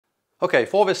Okay,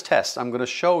 for this test, I'm going to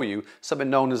show you something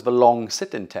known as the long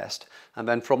sit-in test. And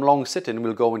then from long sit-in,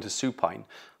 we'll go into supine.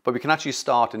 But we can actually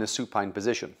start in a supine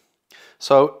position.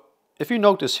 So if you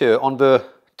notice here on the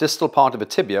distal part of the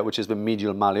tibia, which is the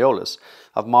medial malleolus,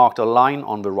 I've marked a line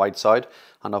on the right side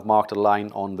and I've marked a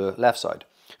line on the left side.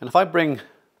 And if I bring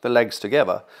the legs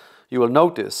together, you will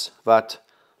notice that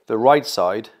the right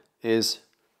side is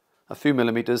a few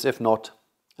millimeters, if not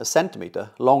a centimeter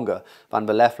longer than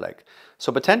the left leg.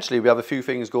 So potentially we have a few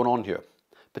things going on here.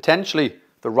 Potentially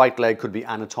the right leg could be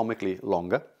anatomically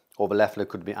longer or the left leg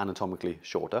could be anatomically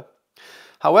shorter.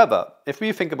 However, if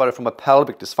we think about it from a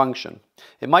pelvic dysfunction,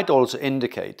 it might also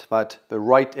indicate that the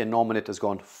right innominate has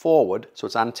gone forward, so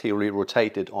it's anteriorly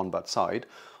rotated on that side,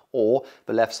 or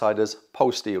the left side is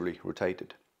posteriorly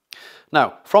rotated.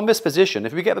 Now, from this position,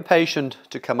 if we get the patient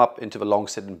to come up into the long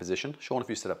sit-in position, Sean, if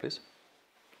you sit up, please.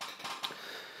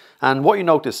 And what you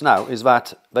notice now is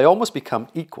that they almost become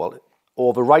equal,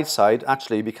 or the right side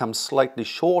actually becomes slightly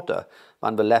shorter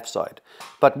than the left side.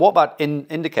 But what that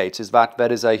indicates is that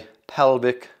there is a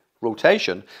pelvic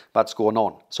rotation that's going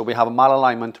on. So we have a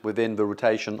malalignment within the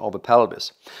rotation of the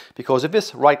pelvis. Because if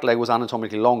this right leg was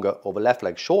anatomically longer or the left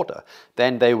leg shorter,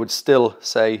 then they would still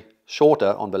say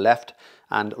shorter on the left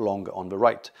and longer on the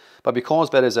right. But because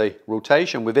there is a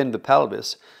rotation within the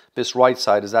pelvis, this right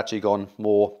side has actually gone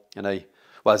more in a,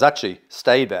 well, it's actually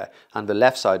stayed there and the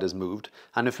left side has moved.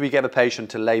 And if we get the patient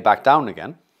to lay back down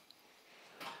again,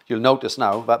 you'll notice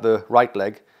now that the right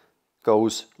leg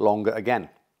goes longer again.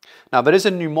 Now there is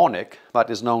a mnemonic that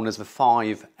is known as the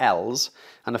 5 L's,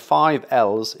 and the 5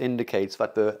 L's indicates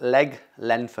that the leg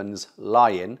lengthens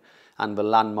lie-in and the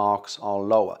landmarks are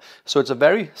lower. So it's a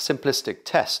very simplistic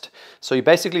test. So you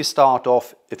basically start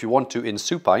off, if you want to, in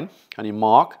supine, and you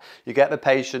mark, you get the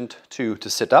patient to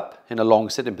sit up in a long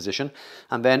sit-in position,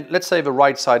 and then let's say the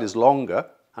right side is longer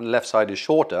and the left side is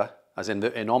shorter, as in the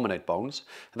innominate bones,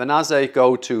 and then as they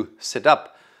go to sit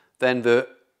up, then the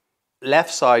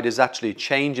left side is actually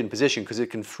changing position because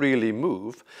it can freely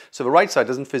move. So the right side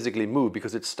doesn't physically move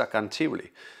because it's stuck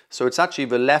anteriorly. So it's actually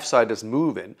the left side that's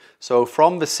moving. So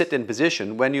from the sit-in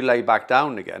position, when you lay back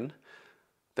down again,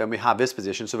 then we have this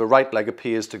position. So the right leg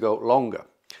appears to go longer.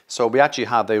 So we actually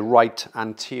have the right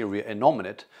anterior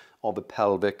innominate of the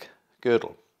pelvic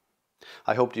girdle.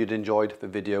 I hope you'd enjoyed the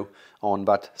video on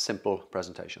that simple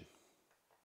presentation.